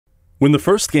When the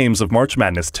first games of March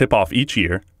Madness tip off each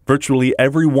year, virtually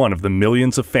every one of the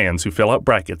millions of fans who fill out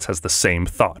brackets has the same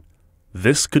thought.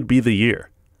 This could be the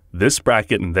year. This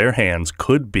bracket in their hands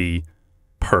could be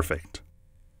perfect.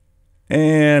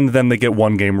 And then they get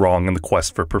one game wrong and the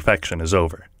quest for perfection is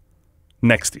over.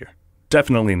 Next year.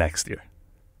 Definitely next year.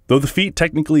 Though the feat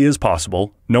technically is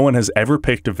possible, no one has ever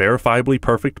picked a verifiably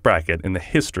perfect bracket in the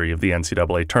history of the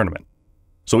NCAA tournament.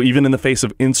 So even in the face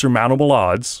of insurmountable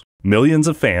odds, millions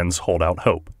of fans hold out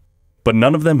hope. But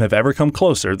none of them have ever come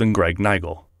closer than Gregg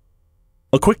Nigl.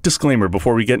 A quick disclaimer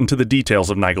before we get into the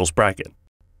details of Nigl's bracket.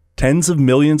 Tens of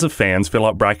millions of fans fill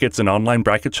out brackets in online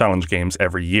bracket challenge games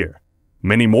every year.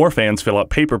 Many more fans fill out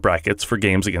paper brackets for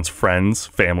games against friends,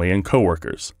 family, and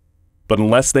coworkers. But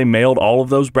unless they mailed all of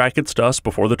those brackets to us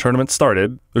before the tournament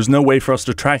started, there's no way for us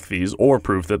to track these or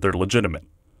prove that they're legitimate.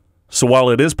 So while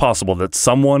it is possible that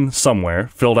someone, somewhere,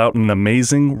 filled out an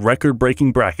amazing,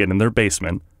 record-breaking bracket in their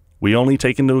basement, we only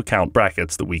take into account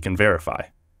brackets that we can verify.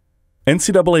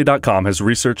 NCAA.com has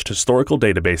researched historical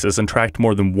databases and tracked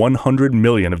more than 100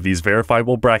 million of these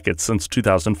verifiable brackets since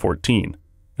 2014.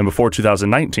 And before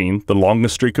 2019, the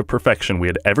longest streak of perfection we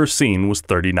had ever seen was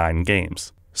 39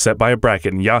 games, set by a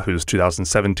bracket in Yahoo's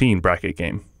 2017 bracket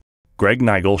game. Gregg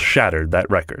Nigl shattered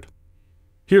that record.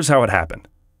 Here's how it happened.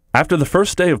 After the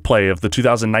first day of play of the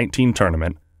 2019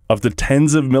 tournament, of the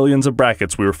tens of millions of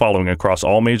brackets we were following across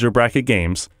all major bracket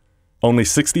games, only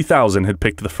 60,000 had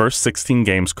picked the first 16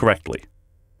 games correctly.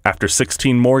 After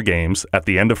 16 more games, at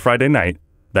the end of Friday night,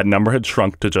 that number had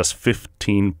shrunk to just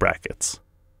 15 brackets.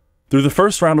 Through the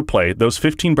first round of play, those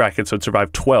 15 brackets had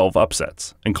survived 12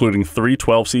 upsets, including 3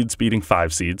 12 seeds beating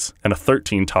 5 seeds and a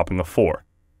 13 topping a 4.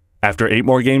 After 8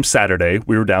 more games Saturday,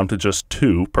 we were down to just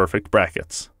 2 perfect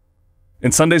brackets.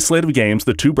 In Sunday's slate of games,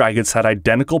 the 2 brackets had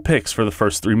identical picks for the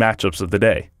first 3 matchups of the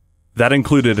day. That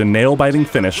included a nail-biting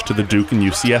finish to the Duke and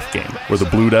UCF game, where the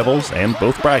Blue Devils and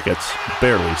both brackets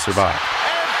barely survived.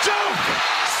 And Duke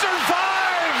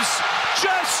survives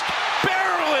just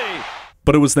barely!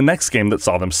 But it was the next game that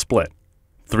saw them split.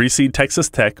 3-seed Texas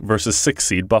Tech versus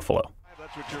 6-seed Buffalo.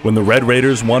 When the Red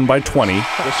Raiders won by 20,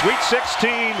 the Sweet 16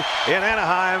 in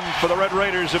Anaheim for the Red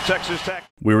Raiders of Texas Tech.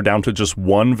 We were down to just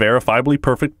one verifiably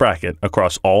perfect bracket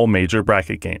across all major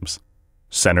bracket games.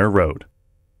 Center Road.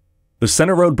 The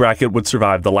Center Road bracket would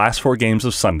survive the last 4 games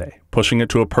of Sunday, pushing it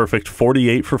to a perfect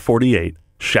 48 for 48,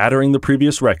 shattering the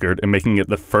previous record and making it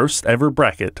the first ever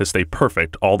bracket to stay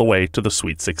perfect all the way to the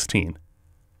Sweet 16.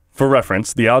 For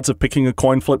reference, the odds of picking a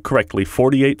coin flip correctly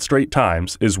 48 straight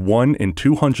times is 1 in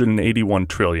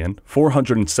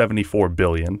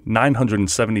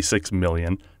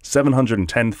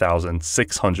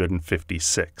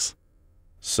 281,474,976,710,656.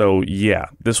 So yeah,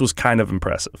 this was kind of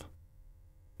impressive.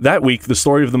 That week, the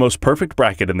story of the most perfect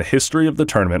bracket in the history of the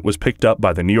tournament was picked up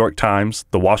by the New York Times,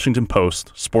 the Washington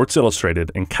Post, Sports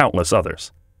Illustrated, and countless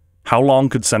others. How long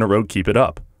could Center Road keep it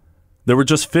up? There were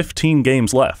just 15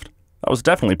 games left. That was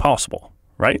definitely possible,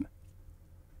 right?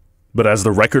 But as the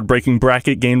record-breaking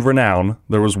bracket gained renown,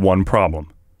 there was one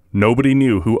problem. Nobody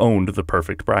knew who owned the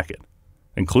perfect bracket,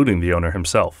 including the owner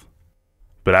himself.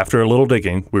 But after a little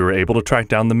digging, we were able to track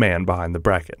down the man behind the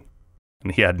bracket,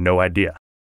 and he had no idea.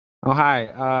 Oh,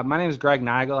 hi. My name is Gregg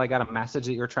Nigl. I got a message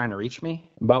that you were trying to reach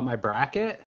me about my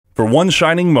bracket. For one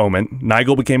shining moment,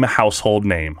 Nigl became a household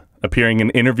name, appearing in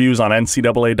interviews on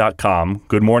NCAA.com,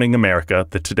 Good Morning America,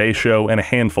 The Today Show, and a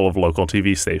handful of local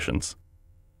TV stations.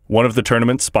 One of the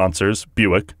tournament's sponsors,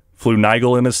 Buick, flew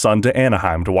Nigl and his son to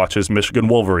Anaheim to watch his Michigan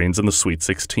Wolverines in the Sweet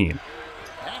 16.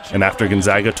 And after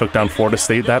Gonzaga took down Florida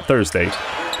State that Thursday,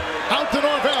 Out to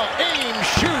Norvell, aim,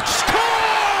 shoot, score!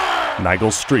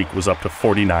 Nigl's streak was up to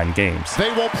 49 games.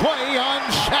 They will play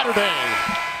on Saturday.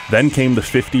 Then came the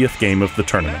 50th game of the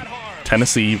tournament,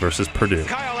 Tennessee versus Purdue.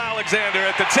 Kyle Alexander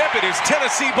at the tip. It is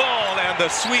Tennessee ball, and the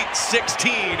Sweet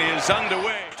 16 is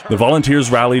underway. The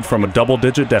Volunteers rallied from a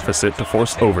double-digit deficit to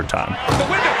force overtime. The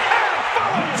window,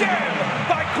 and followed in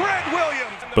by Gregg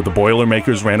Williams. But the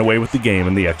Boilermakers ran away with the game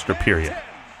in the extra period.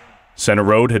 Center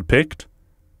Road had picked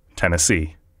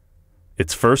Tennessee.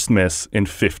 Its first miss in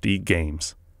 50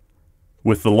 games.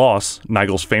 With the loss,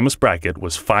 Nigl's famous bracket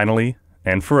was finally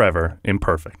and forever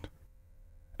imperfect.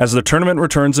 As the tournament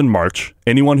returns in March,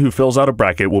 anyone who fills out a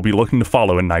bracket will be looking to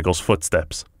follow in Nigl's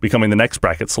footsteps, becoming the next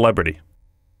bracket celebrity.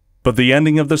 But the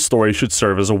ending of this story should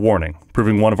serve as a warning,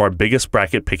 proving one of our biggest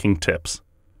bracket picking tips,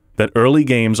 that early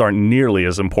games aren't nearly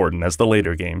as important as the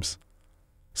later games.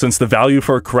 Since the value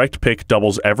for a correct pick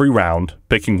doubles every round,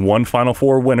 picking one Final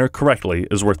Four winner correctly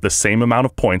is worth the same amount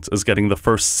of points as getting the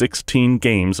first 16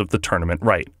 games of the tournament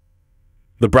right.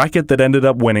 The bracket that ended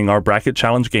up winning our Bracket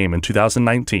Challenge game in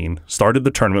 2019 started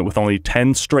the tournament with only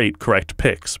 10 straight correct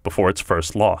picks before its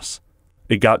first loss.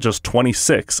 It got just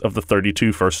 26 of the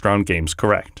 32 first-round games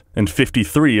correct, and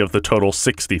 53 of the total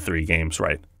 63 games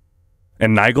right.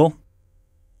 And Nigl?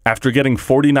 After getting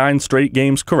 49 straight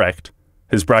games correct,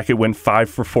 his bracket went 5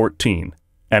 for 14,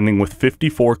 ending with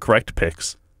 54 correct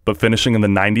picks, but finishing in the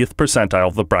 90th percentile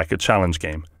of the Bracket Challenge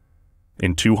game,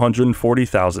 in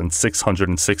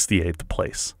 240,668th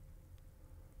place.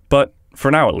 But,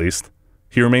 for now at least,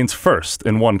 he remains first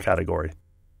in one category.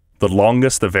 The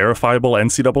longest a verifiable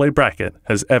NCAA bracket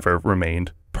has ever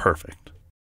remained perfect.